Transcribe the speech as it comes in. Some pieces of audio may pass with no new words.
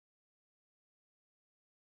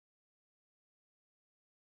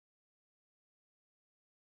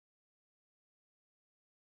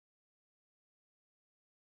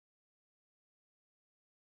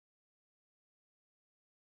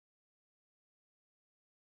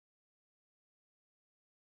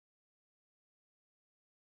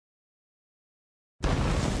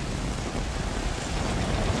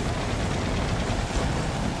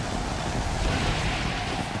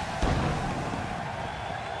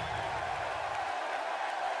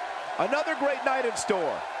Another great night in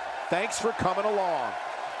store. Thanks for coming along.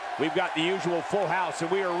 We've got the usual full house, and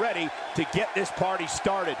we are ready to get this party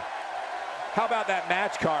started. How about that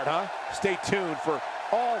match card, huh? Stay tuned for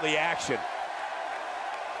all the action.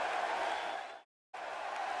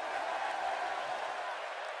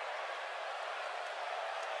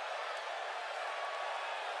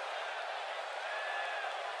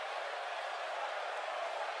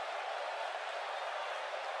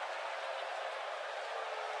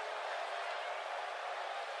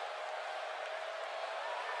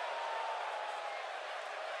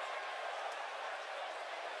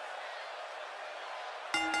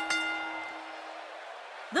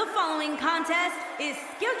 The following contest is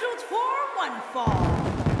scheduled for one fall.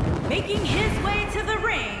 Making his way to the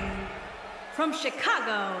ring from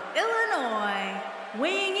Chicago, Illinois,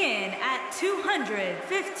 weighing in at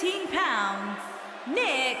 215 pounds,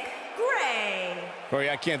 Nick Gray. Corey,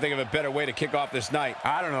 I can't think of a better way to kick off this night.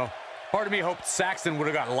 I don't know. Part of me hoped Saxton would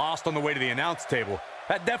have got lost on the way to the announce table.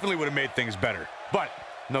 That definitely would have made things better, but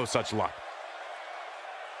no such luck.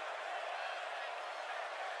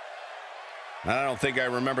 I don't think I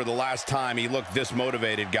remember the last time he looked this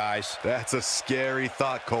motivated, guys. That's a scary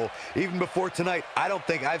thought, Cole. Even before tonight, I don't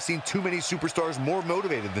think I've seen too many superstars more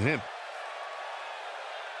motivated than him.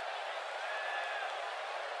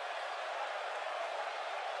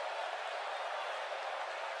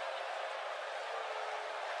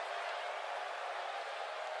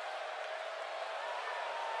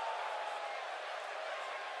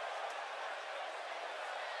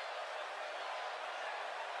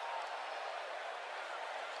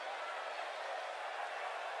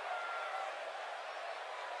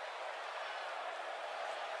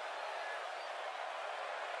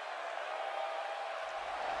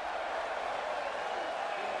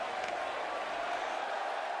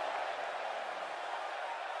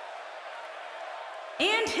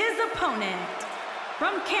 And his opponent,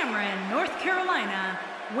 from Cameron, North Carolina,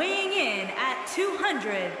 weighing in at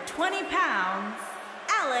 220 pounds,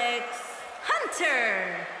 Alex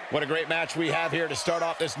Hunter. What a great match we have here to start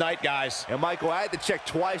off this night, guys. And Michael, I had to check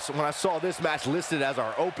twice when I saw this match listed as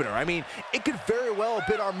our opener. I mean, it could very well have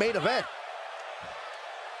been our main event.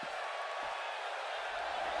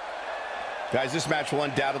 Guys, this match will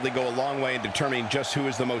undoubtedly go a long way in determining just who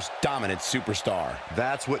is the most dominant superstar.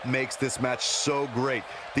 That's what makes this match so great.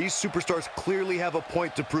 These superstars clearly have a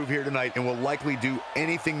point to prove here tonight and will likely do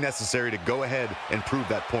anything necessary to go ahead and prove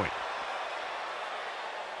that point.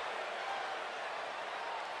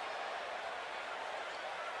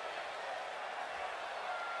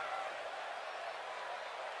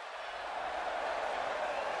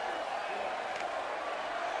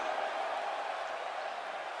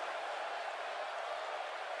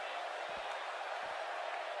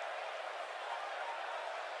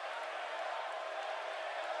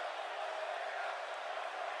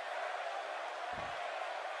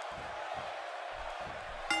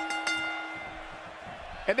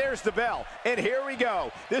 And there's the bell, and here we go.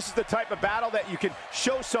 This is the type of battle that you can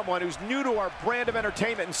show someone who's new to our brand of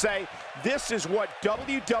entertainment and say, this is what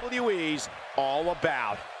WWE's all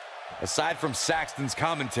about. Aside from Saxton's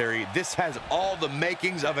commentary, this has all the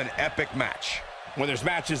makings of an epic match. When there's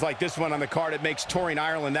matches like this one on the card, it makes touring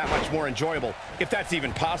Ireland that much more enjoyable, if that's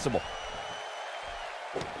even possible.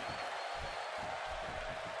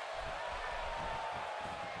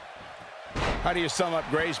 How do you sum up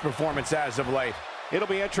Gray's performance as of late? It'll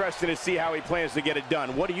be interesting to see how he plans to get it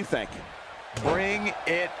done. What do you think? Bring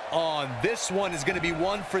it on. This one is going to be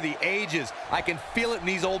one for the ages. I can feel it in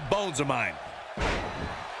these old bones of mine.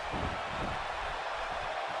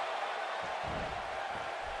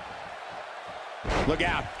 Look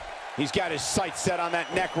out. He's got his sights set on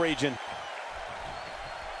that neck region.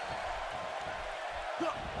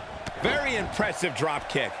 Very impressive drop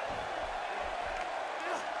kick.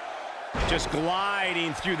 Just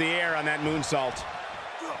gliding through the air on that moonsault.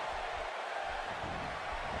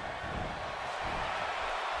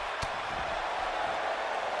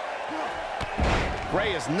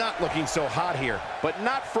 Gray is not looking so hot here, but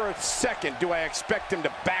not for a second do I expect him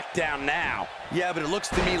to back down now. Yeah, but it looks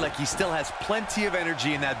to me like he still has plenty of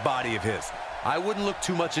energy in that body of his. I wouldn't look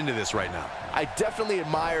too much into this right now. I definitely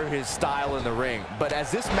admire his style in the ring, but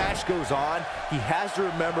as this match goes on, he has to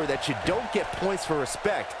remember that you don't get points for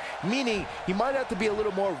respect, meaning he might have to be a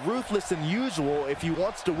little more ruthless than usual if he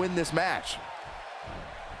wants to win this match.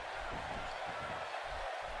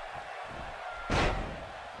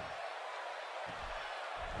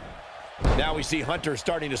 Now we see Hunter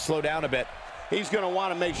starting to slow down a bit. He's going to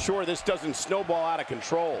want to make sure this doesn't snowball out of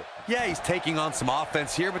control. Yeah, he's taking on some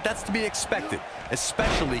offense here, but that's to be expected,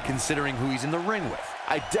 especially considering who he's in the ring with.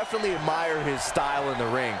 I definitely admire his style in the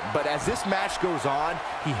ring, but as this match goes on,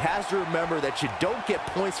 he has to remember that you don't get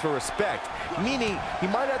points for respect, meaning he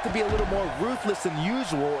might have to be a little more ruthless than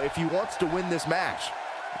usual if he wants to win this match.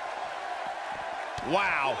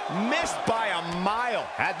 Wow, missed by a mile.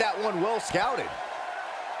 Had that one well scouted.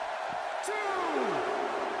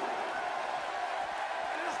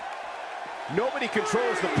 Nobody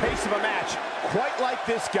controls the pace of a match quite like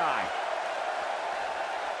this guy.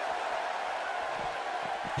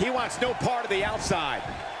 He wants no part of the outside.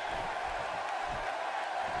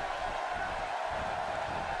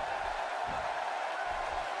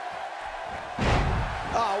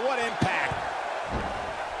 Oh, what impact.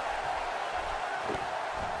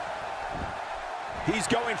 He's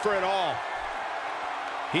going for it all.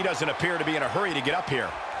 He doesn't appear to be in a hurry to get up here.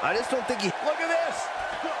 I just don't think he... Look at this.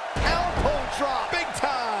 Elbow drop. Big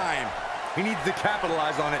time. He needs to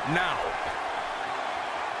capitalize on it now.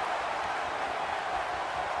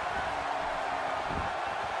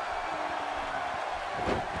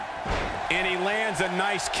 And he lands a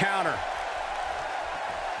nice counter.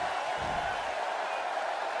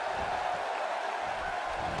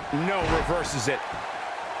 No, reverses it.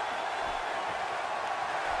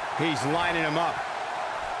 He's lining him up.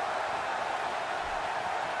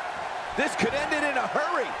 This could end it in a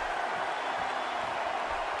hurry.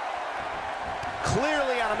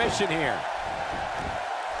 Clearly on a mission here.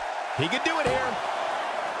 He could do it here.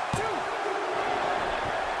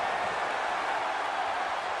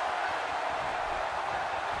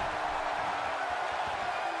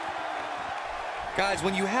 Guys,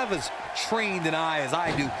 when you have as trained an eye as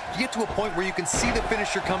I do, you get to a point where you can see the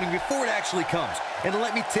finisher coming before it actually comes. And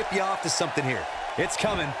let me tip you off to something here. It's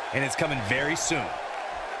coming, and it's coming very soon.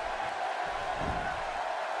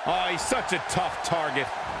 Oh, he's such a tough target.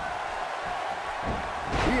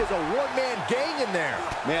 He is a one-man gang in there.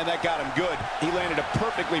 Man, that got him good. He landed a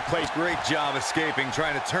perfectly placed. Great job escaping,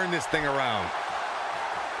 trying to turn this thing around.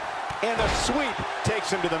 And the sweep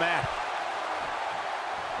takes him to the mat.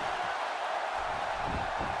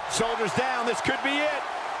 Shoulders down, this could be it.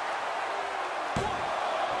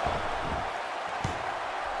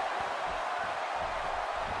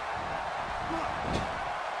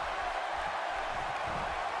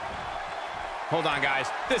 Hold on, guys.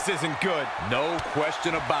 This isn't good. No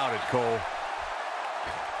question about it, Cole.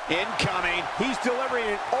 Incoming. He's delivering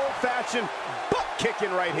an old-fashioned butt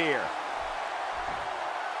kicking right here.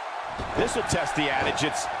 This will test the adage.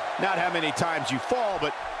 It's not how many times you fall,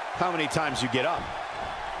 but how many times you get up.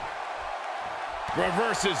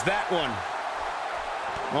 Reverses that one.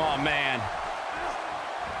 Oh, man.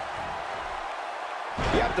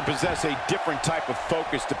 You have to possess a different type of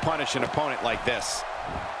focus to punish an opponent like this.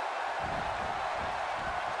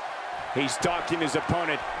 He's stalking his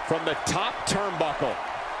opponent from the top turnbuckle.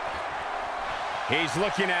 He's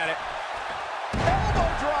looking at it.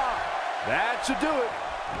 Elbow drop. That should do it.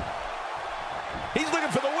 He's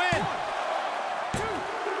looking for the win.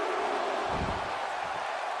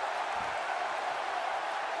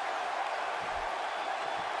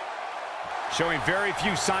 Showing very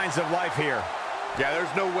few signs of life here. Yeah,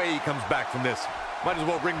 there's no way he comes back from this. Might as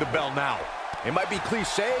well ring the bell now. It might be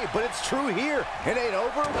cliche, but it's true here. It ain't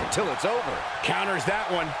over until it's over. Counters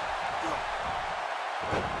that one.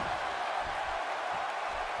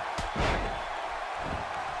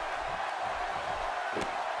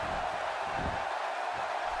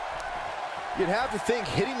 You'd have to think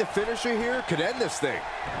hitting the finisher here could end this thing.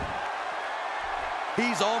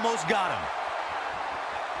 He's almost got him.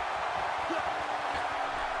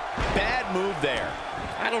 Bad move there.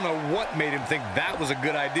 I don't know what made him think that was a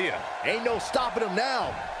good idea. Ain't no stopping him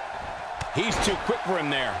now. He's too quick for him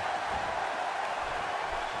there.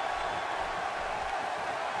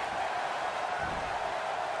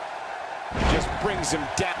 Just brings him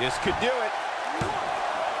down. This could do it.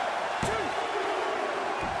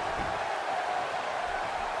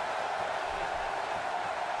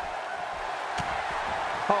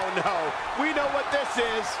 Oh no, we know what this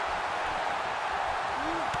is.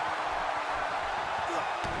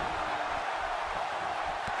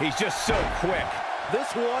 He's just so quick.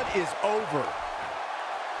 This one is over.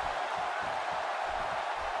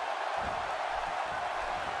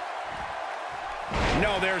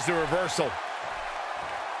 No, there's the reversal.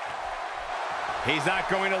 He's not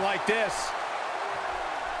going to like this.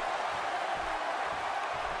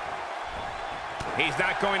 He's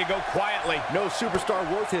not going to go quietly. No superstar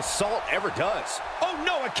worth his salt ever does. Oh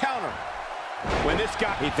no, a counter. When this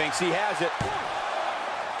guy, he thinks he has it.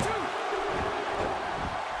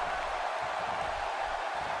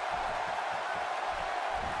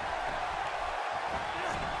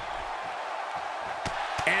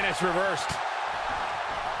 And it's reversed.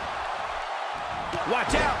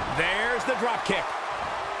 Watch out. There's the drop kick.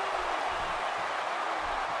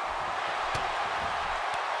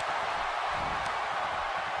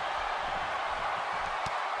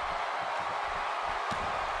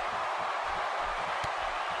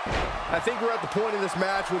 I think we're at the point in this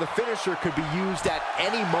match where the finisher could be used at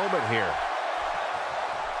any moment here.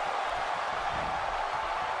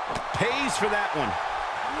 Pays for that one.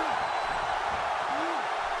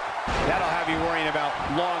 That'll have you worrying about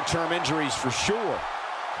long-term injuries for sure.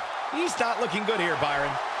 He's not looking good here,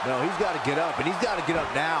 Byron. No, he's got to get up, and he's got to get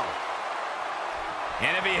up now.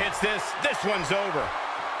 And if he hits this, this one's over.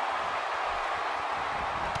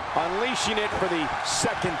 Unleashing it for the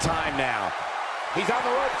second time now. He's on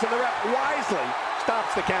the ropes, and the ref wisely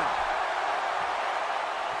stops the count.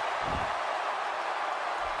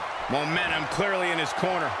 Momentum clearly in his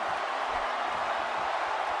corner.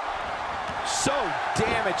 So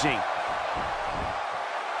damaging.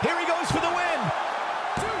 Here he goes for the win.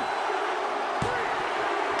 2,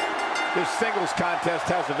 3. This singles contest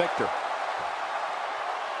has a victor.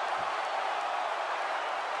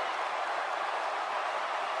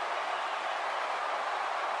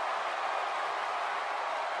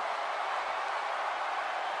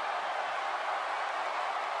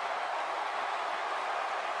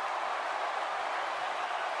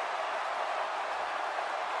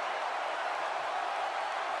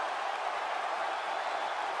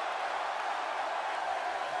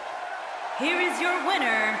 Here is your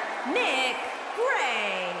winner, Nick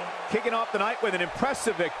Gray. Kicking off the night with an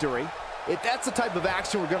impressive victory. If that's the type of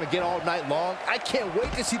action we're going to get all night long, I can't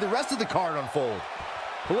wait to see the rest of the card unfold.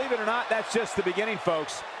 Believe it or not, that's just the beginning,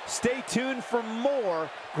 folks. Stay tuned for more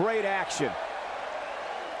great action.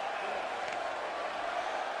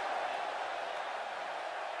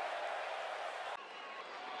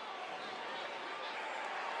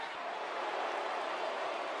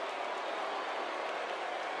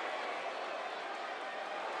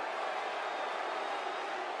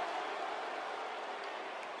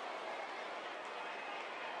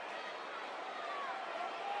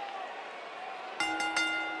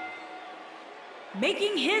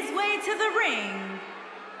 Making his way to the ring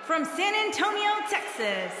from San Antonio,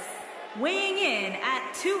 Texas, weighing in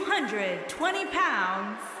at 220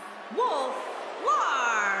 pounds, Wolfe.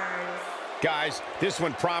 Guys, this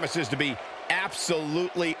one promises to be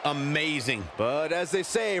absolutely amazing. But as they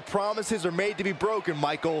say, promises are made to be broken,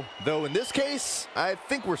 Michael. Though in this case, I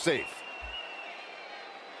think we're safe.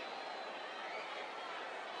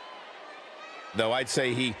 Though I'd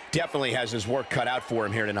say he definitely has his work cut out for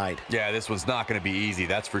him here tonight. Yeah, this one's not going to be easy,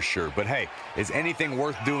 that's for sure. But hey, is anything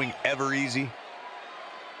worth doing ever easy?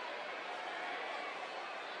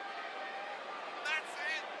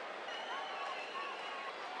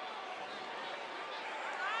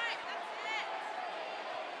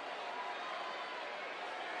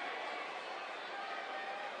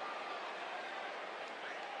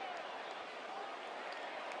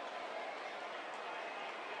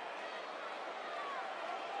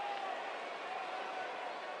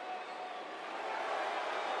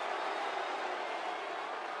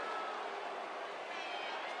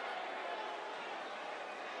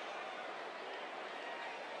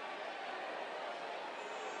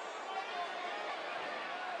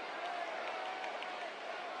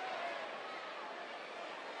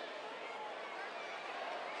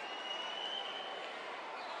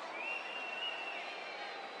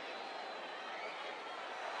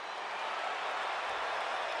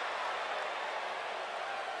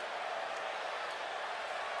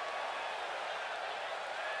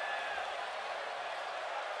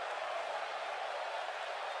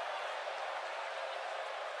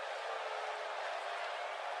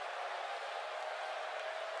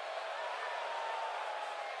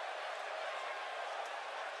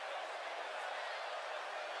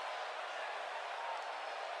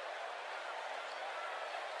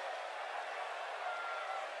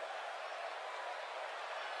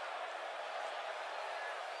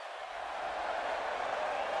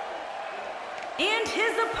 And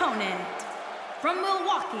his opponent, from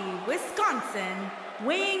Milwaukee, Wisconsin,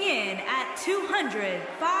 weighing in at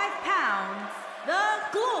 205 pounds, the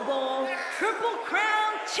Global Triple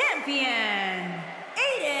Crown Champion,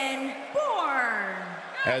 Aiden Bourne.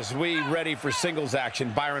 As we ready for singles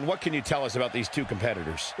action, Byron, what can you tell us about these two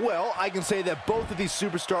competitors? Well, I can say that both of these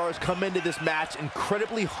superstars come into this match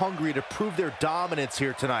incredibly hungry to prove their dominance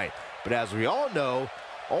here tonight. But as we all know,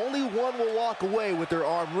 only one will walk away with their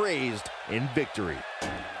arm raised in victory.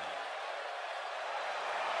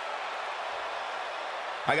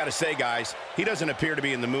 I gotta say, guys, he doesn't appear to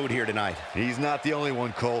be in the mood here tonight. He's not the only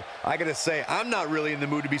one, Cole. I gotta say, I'm not really in the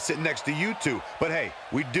mood to be sitting next to you two. But hey,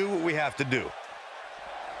 we do what we have to do.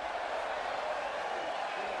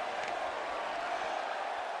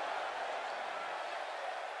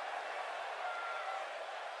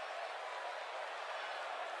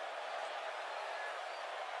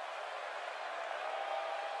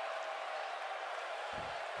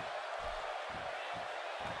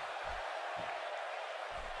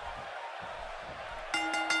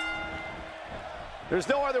 There's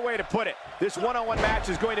no other way to put it. This one-on-one match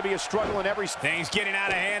is going to be a struggle in every... Things getting out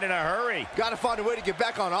of hand in a hurry. Got to find a way to get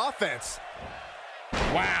back on offense.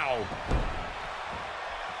 Wow.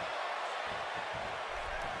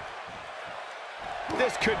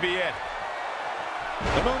 This could be it.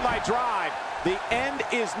 The Moonlight Drive. The end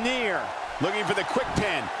is near. Looking for the quick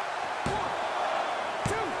pin.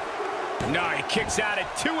 1, 2, 3. No, he kicks out at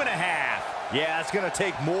 2.5. Yeah, it's going to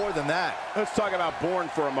take more than that. Let's talk about Bourne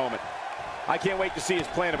for a moment. I can't wait to see his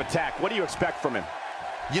plan of attack. What do you expect from him?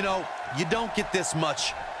 You know, you don't get this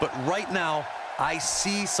much, but right now, I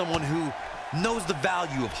see someone who knows the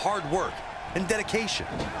value of hard work and dedication.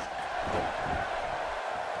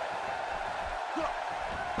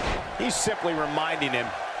 He's simply reminding him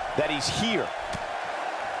that he's here.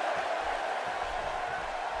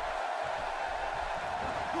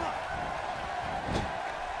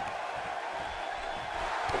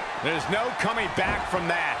 There's no coming back from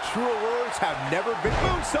that. Truer words have never been...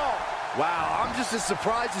 Moonsault! Wow, I'm just as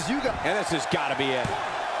surprised as you guys. And this has got to be it.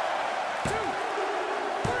 1,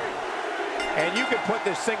 2, 3. And you can put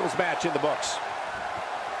this singles match in the books.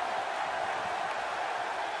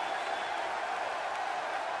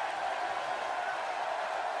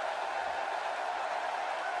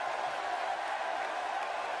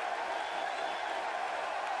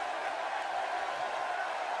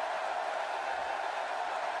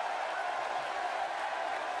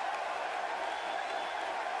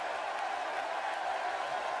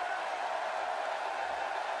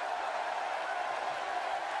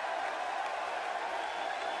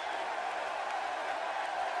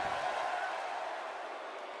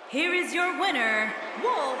 Here is your winner,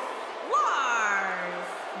 Wolfe Lars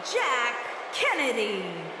Jack Kennedy.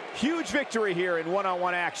 Huge victory here in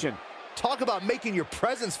one-on-one action. Talk about making your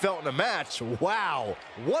presence felt in a match. Wow,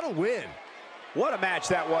 what a win. What a match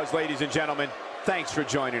that was, ladies and gentlemen. Thanks for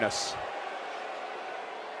joining us.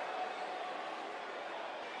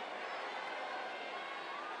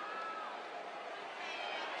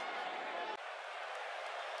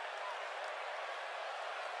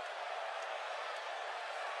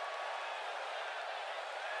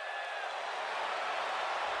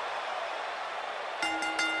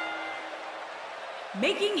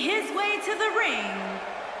 Making his way to the ring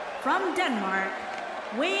from Denmark,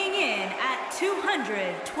 weighing in at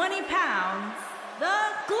 220 pounds, the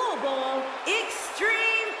Global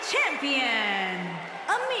Extreme Champion,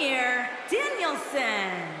 Amir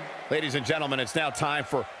Danielson. Ladies and gentlemen, it's now time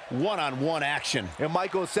for one-on-one action. And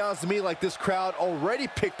Michael, it sounds to me like this crowd already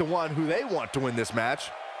picked the one who they want to win this match.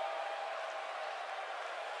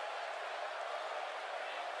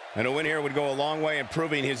 And a win here would go a long way in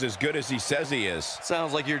proving he's as good as he says he is.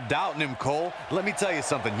 Sounds like you're doubting him, Cole. Let me tell you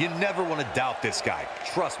something. You never want to doubt this guy.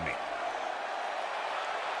 Trust me.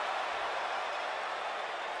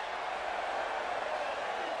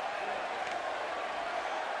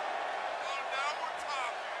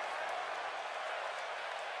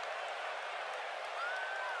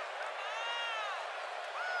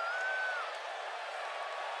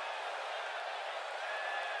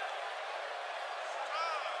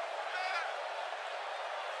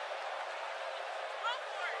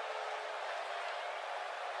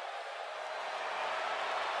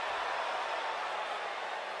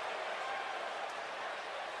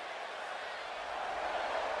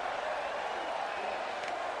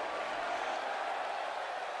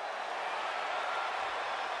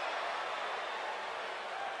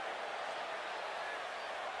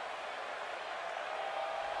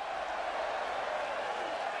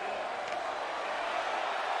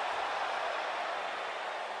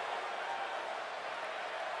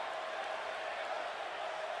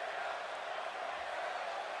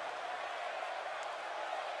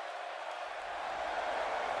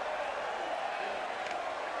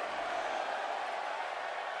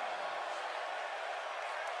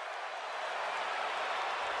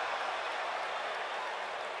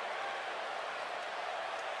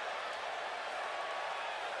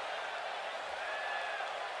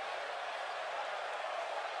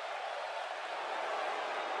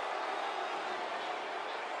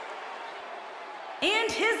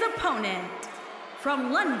 And his opponent,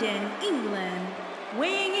 from London, England,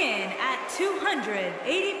 weighing in at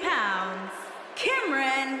 280 pounds,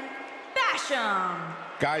 Cameron Bash.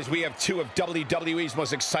 Guys, we have two of WWE's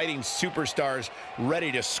most exciting superstars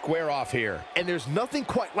ready to square off here. And there's nothing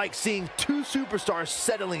quite like seeing two superstars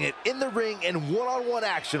settling it in the ring in one-on-one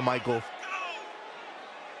action, Michael.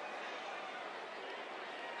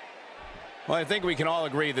 Well, I think we can all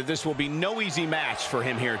agree that this will be no easy match for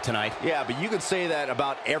him here tonight. Yeah, but you can say that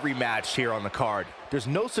about every match here on the card. There's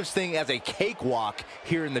no such thing as a cakewalk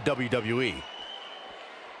here in the WWE.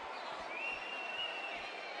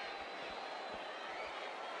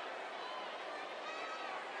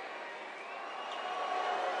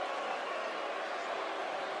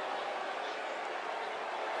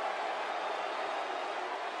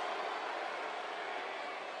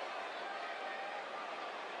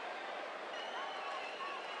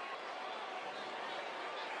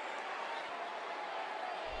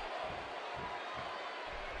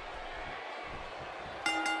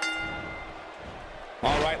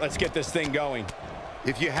 All right, let's get this thing going.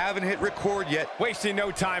 If you haven't hit record yet, Wasting no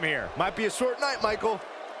time here. Might be a short night, Michael.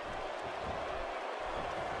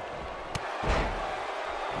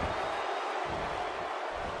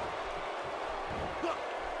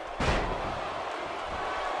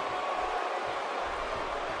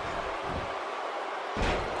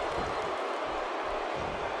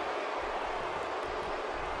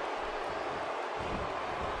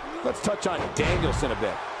 Let's touch on Danielson a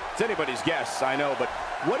bit. It's anybody's guess, I know, but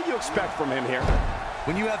what do you expect from him here?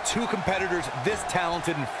 When you have two competitors this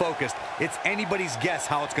talented and focused, it's anybody's guess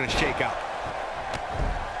how it's going to shake out.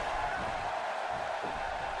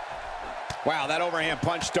 Wow, that overhand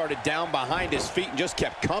punch started down behind his feet and just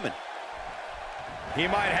kept coming. He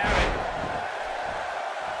might have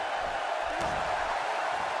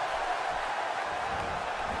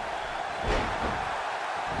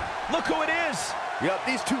it. Look who it is. Yep,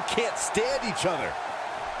 these two can't stand each other.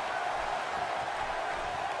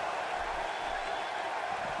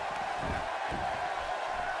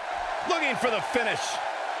 Looking for the finish.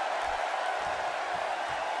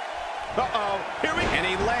 Uh-oh, here we go. And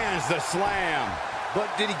he lands the slam.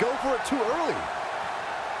 But did he go for it too early?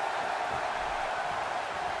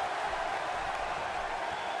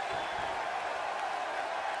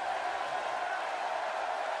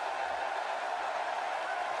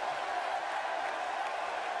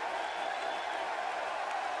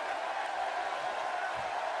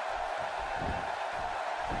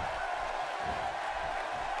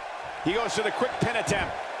 He goes for the quick pin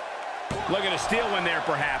attempt. Looking to steal one there,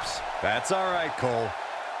 perhaps. That's all right, Cole.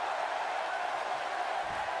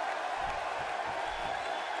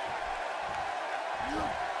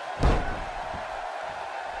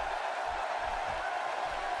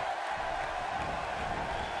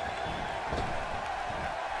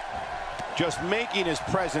 Just making his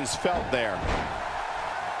presence felt there.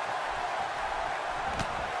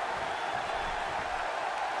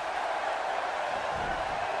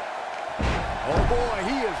 Oh boy,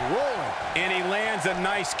 he is rolling. And he lands a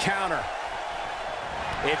nice counter.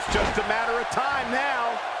 It's just a matter of time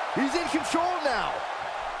now. He's in control now.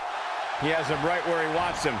 He has him right where he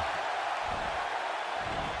wants him.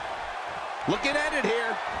 Looking at it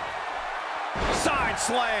here. Side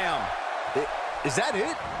slam. Is that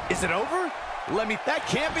it? Is it over? That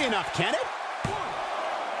can't be enough, can it?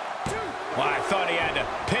 Well, I thought he had to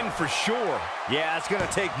pin for sure. Yeah, it's going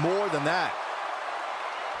to take more than that.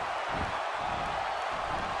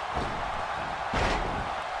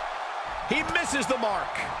 He misses the mark.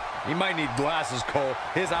 He might need glasses, Cole.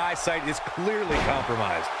 His eyesight is clearly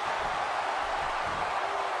compromised.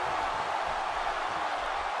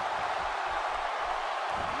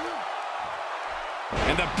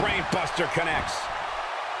 And the brain buster connects.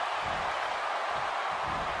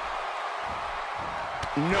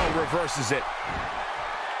 No, reverses it.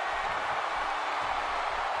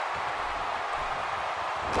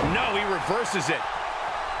 No, he reverses it.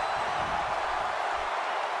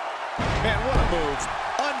 Man, what a move.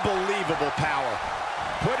 Unbelievable power.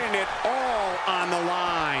 Putting it all on the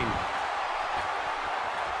line.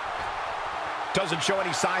 Doesn't show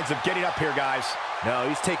any signs of getting up here, guys. No,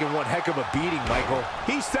 he's taking one heck of a beating, Michael.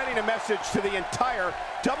 He's sending a message to the entire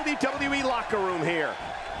WWE locker room here.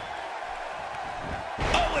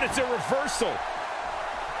 Oh, and it's a reversal.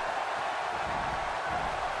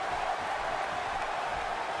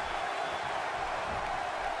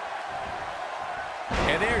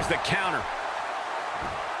 And there's the counter.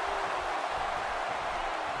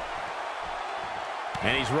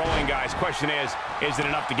 And he's rolling, guys. Question is it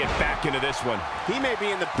enough to get back into this one? He may be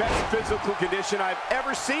in the best physical condition I've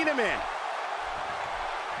ever seen him in.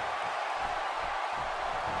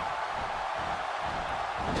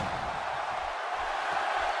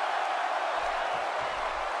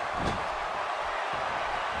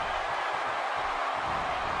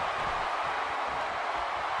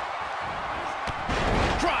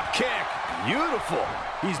 Drop kick. Beautiful.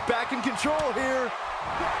 He's back in control here.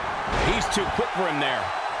 He's too quick for him there.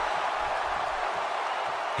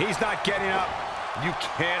 He's not getting up. You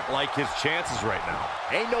can't like his chances right now.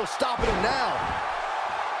 Ain't no stopping him now.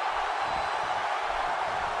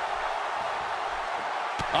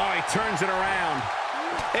 Oh, he turns it around.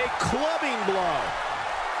 A clubbing blow.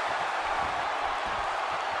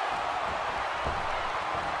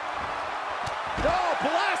 Oh,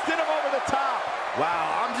 blasted him over the top.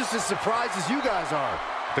 Wow, I'm just as surprised as you guys are.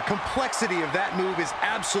 the complexity of that move is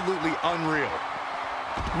absolutely unreal.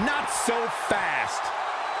 Not so fast.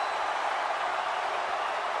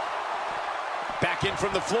 Back in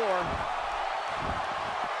from the floor.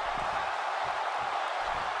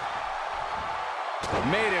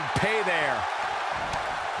 Made him pay there.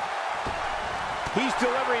 He's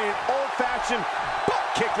delivering an old-fashioned butt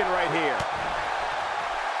kicking right here.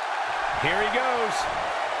 Here he goes.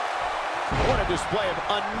 What a display of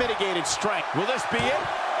unmitigated strength. Will this be it?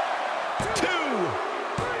 2.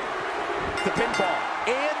 The pinfall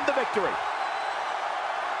and the victory.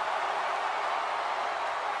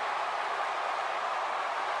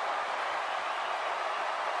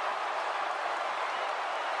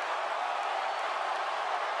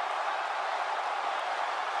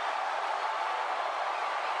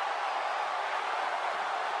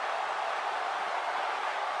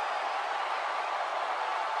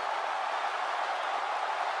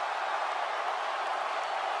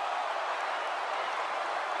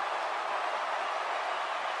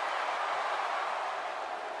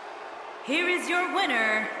 Here is your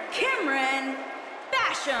winner, Cameron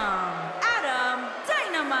Bash, Adam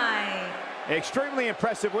Dynamite. Extremely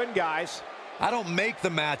impressive win, guys. I don't make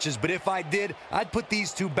the matches, but if I did, I'd put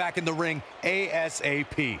these two back in the ring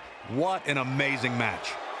ASAP. What an amazing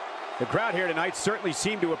match. The crowd here tonight certainly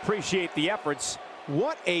seemed to appreciate the efforts.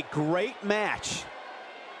 What a great match.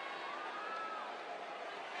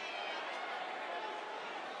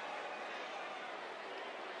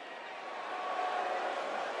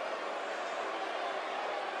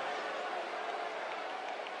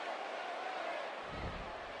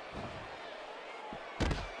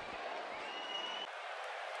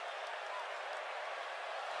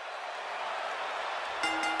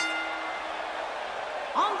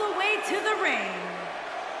 On the way to the ring,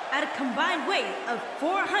 at a combined weight of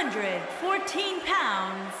 414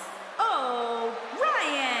 pounds, Orion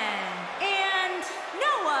and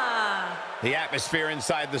Noah. The atmosphere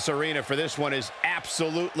inside this arena for this one is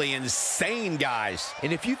absolutely insane, guys.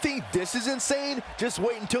 And if you think this is insane, just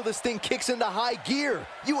wait until this thing kicks into high gear.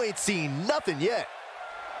 You ain't seen nothing yet.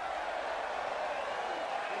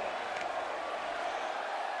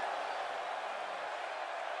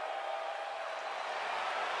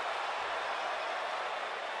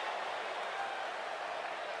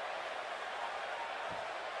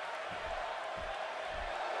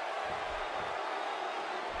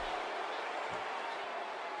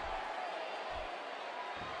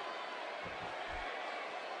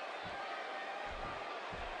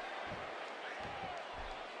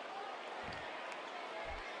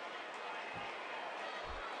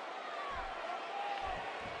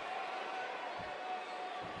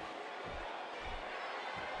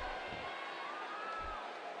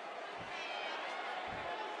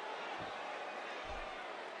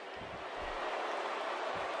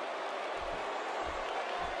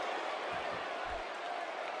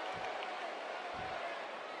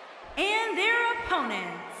 And their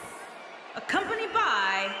opponents, accompanied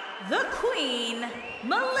by the Queen,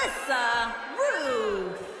 Melissa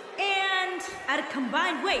Ruth, and at a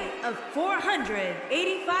combined weight of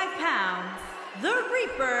 485 pounds, the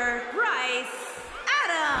Reaper, Bryce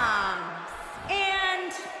Adams,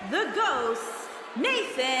 and the Ghost,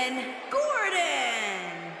 Nathan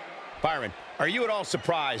Gordon. Byron, are you at all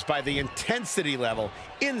surprised by the intensity level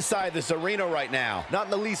inside this arena right now? Not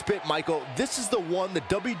in the least bit, Michael. This is the one the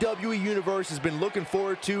WWE Universe has been looking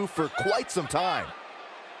forward to for quite some time.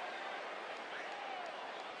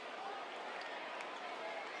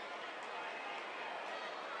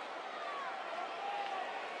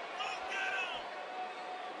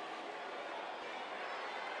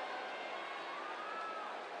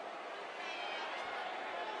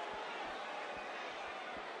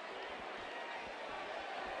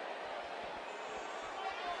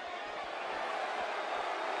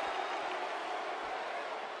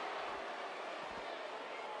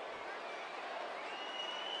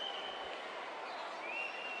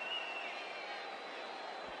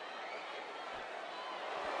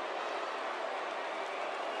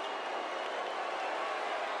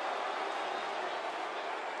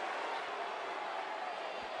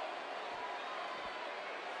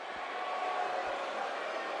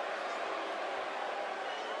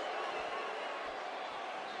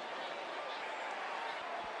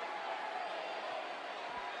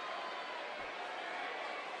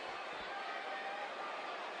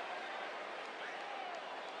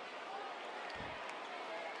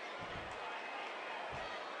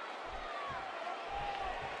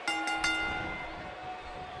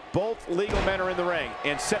 Both legal men are in the ring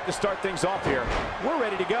and set to start things off here. We're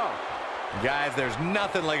ready to go. Guys, there's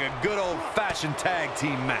nothing like a good old-fashioned tag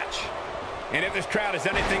team match. And if this crowd is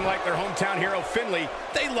anything like their hometown hero, Finley,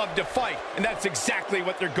 they love to fight. And that's exactly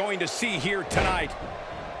what they're going to see here tonight.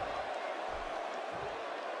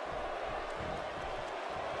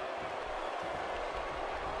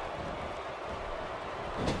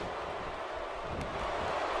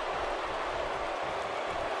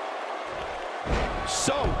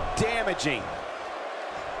 damaging.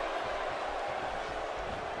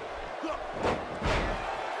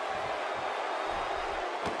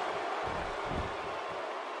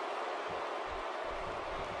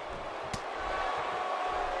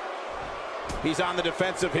 He's on the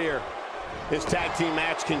defensive here. This tag team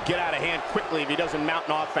match can get out of hand quickly if he doesn't mount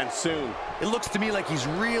an offense soon. It looks to me like he's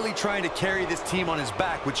really trying to carry this team on his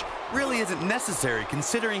back, which really isn't necessary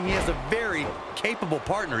considering he has a very capable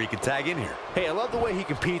partner he could tag in here. Hey, I love the way he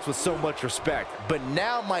competes with so much respect, but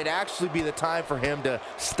now might actually be the time for him to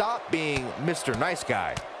stop being Mr. Nice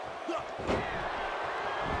Guy.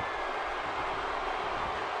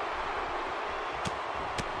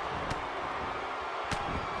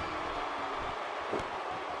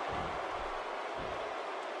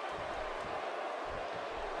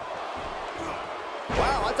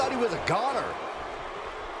 Wow, I thought he was a goner.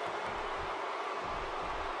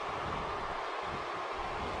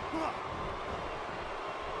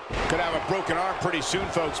 Could have a broken arm pretty soon,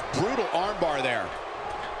 folks. Brutal armbar there.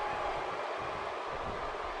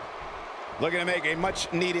 Looking to make a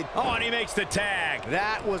much needed... Oh, and he makes the tag.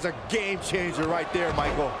 That was a game changer right there,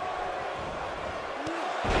 Michael.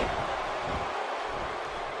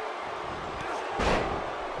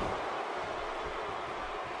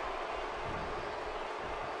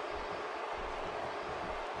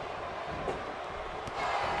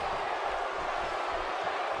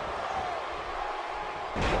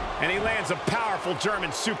 And he lands a powerful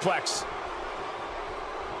German suplex.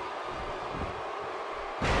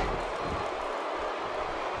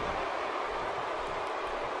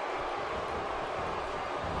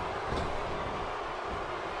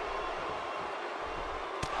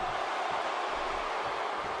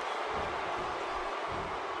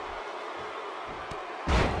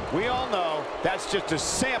 We all know that's just a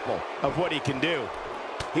sample of what he can do.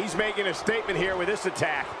 He's making a statement here with this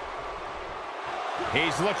attack.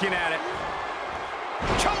 He's looking at it.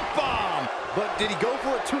 Choke bomb! But did he go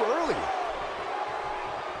for it too early?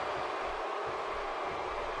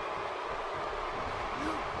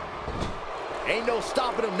 Ain't no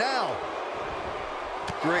stopping him now.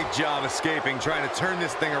 Great job escaping, trying to turn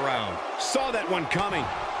this thing around. Saw that one coming.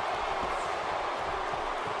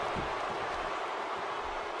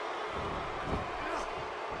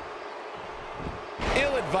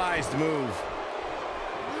 Ill-advised move.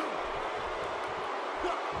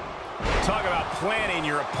 Talk about planning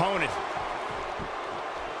your opponent.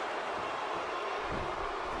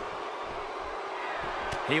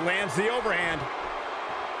 He lands the overhand.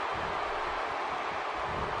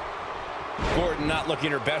 Gordon not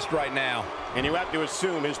looking her best right now. And you have to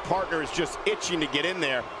assume his partner is just itching to get in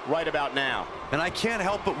there right about now. And I can't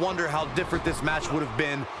help but wonder how different this match would have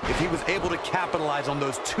been if he was able to capitalize on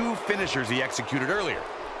those two finishers he executed earlier.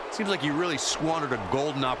 Seems like he really squandered a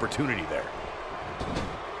golden opportunity there.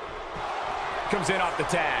 Comes in off the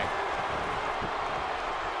tag.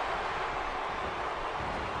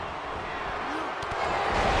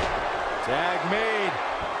 Tag made.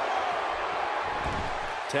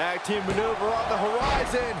 Tag team maneuver on the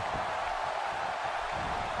horizon.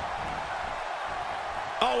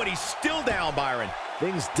 Oh, and he's still down, Byron.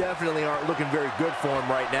 Things definitely aren't looking very good for him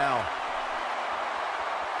right now.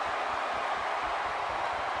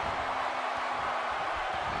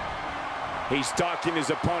 He's stalking his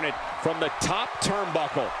opponent from the top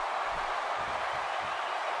turnbuckle.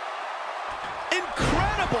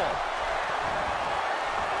 Incredible!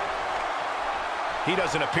 He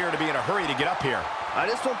doesn't appear to be in a hurry to get up here. I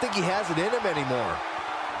just don't think he has it in him anymore.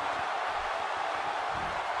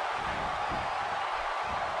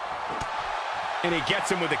 And he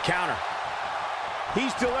gets him with a counter.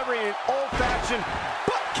 He's delivering an old-fashioned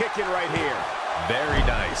butt kicking right here. Very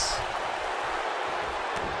nice.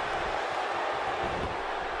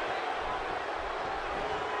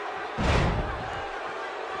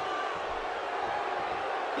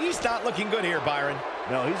 He's not looking good here, Byron.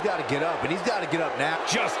 No, he's got to get up, and he's got to get up now.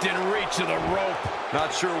 Just in reach of the rope.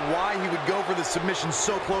 Not sure why he would go for the submission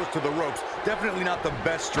so close to the ropes. Definitely not the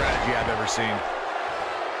best strategy I've ever seen.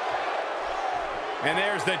 And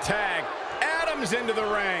there's the tag. Adams into the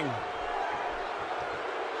ring.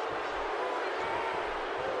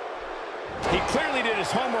 He clearly did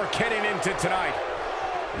his homework heading into tonight.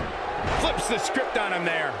 Flips the script on him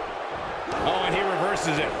there. Oh, and he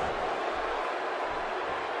reverses it.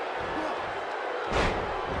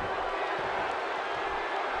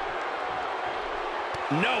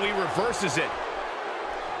 No, he reverses it.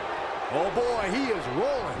 Oh boy, he is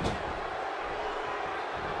rolling.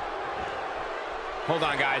 Hold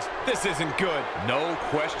on, guys. This isn't good. No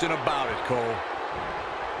question about it, Cole.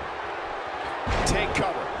 Take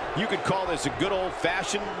cover. You could call this a good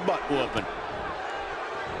old-fashioned butt whooping.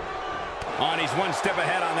 Oh, and he's one step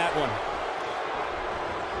ahead on that one.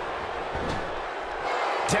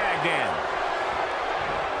 Tagged in.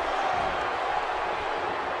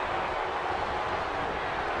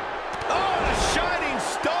 Oh, the shining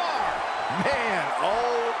star. Man,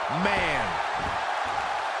 oh man.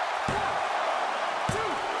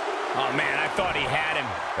 Oh, man, I thought he had him.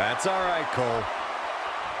 That's all right, Cole.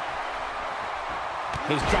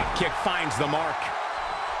 His drop kick finds the mark.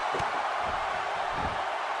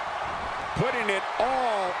 Putting it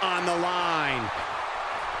all on the line.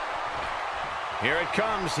 Here it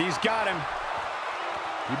comes. He's got him.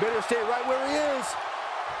 You better stay right where he is.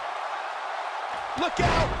 Look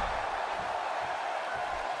out!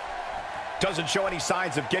 Doesn't show any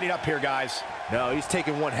signs of getting up here, guys. No, he's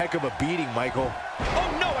taking one heck of a beating, Michael.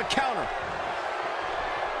 Oh, no, a counter.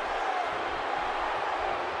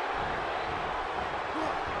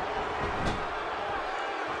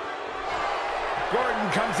 Gordon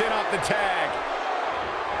comes in off the tag.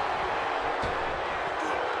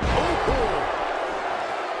 Ooh.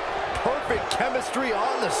 Perfect chemistry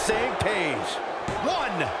on the same page.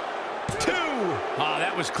 1, 2. Oh,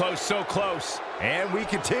 that was close, so close. And we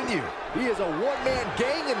continue. He is a one-man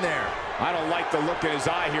gang in there. I don't like the look in his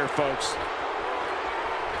eye here, folks.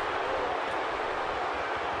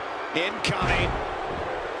 Incoming.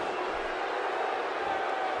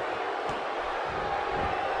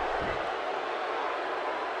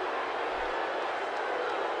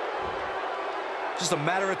 Just a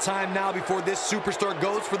matter of time now before this superstar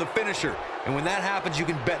goes for the finisher. And when that happens, you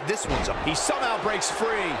can bet this one's up. He somehow breaks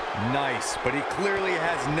free. Nice, but he clearly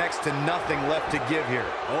has next to nothing left to give here.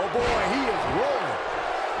 Oh boy, he is rolling.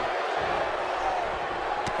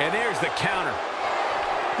 And there's the counter.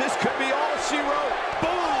 This could be all she wrote.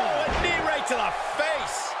 Boom! Oh, a knee right to the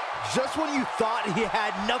face. Just when you thought he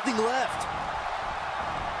had nothing left.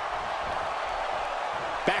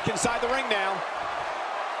 Back inside the ring now.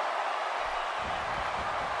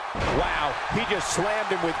 Wow, he just slammed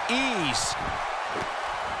him with ease.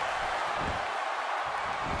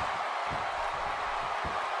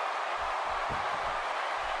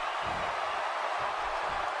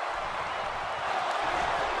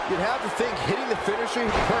 You'd have to think hitting the finisher.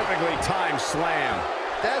 Perfectly timed slam.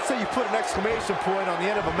 That's how you put an exclamation point on the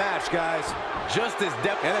end of a match, guys. Just as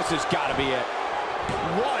depth. And this has got to be it.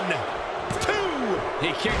 1, 2.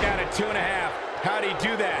 He kicked out at 2.5. How'd he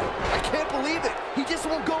do that? I can't believe it. He just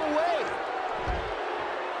won't go away.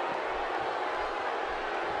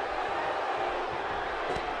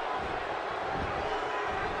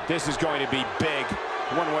 This is going to be big,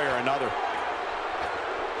 one way or another.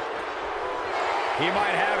 He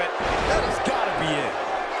might have it. That has got to be it.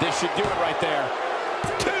 This should do it right there.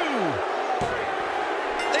 2.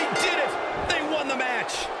 They did it. They won the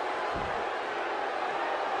match.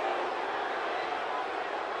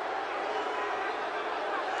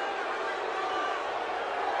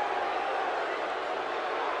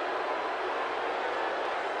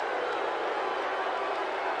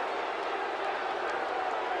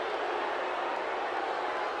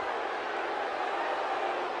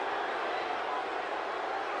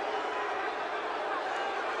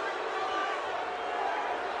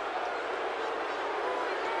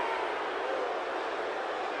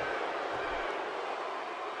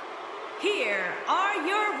 Here are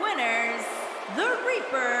your winners, the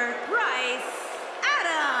Reaper, Bryce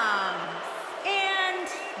Adams, and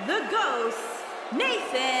the Ghost,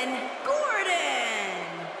 Nathan Gordon.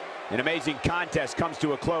 An amazing contest comes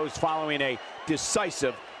to a close following a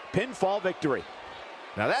decisive pinfall victory.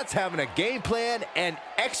 Now that's having a game plan and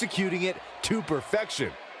executing it to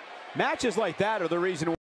perfection. Matches like that are the reason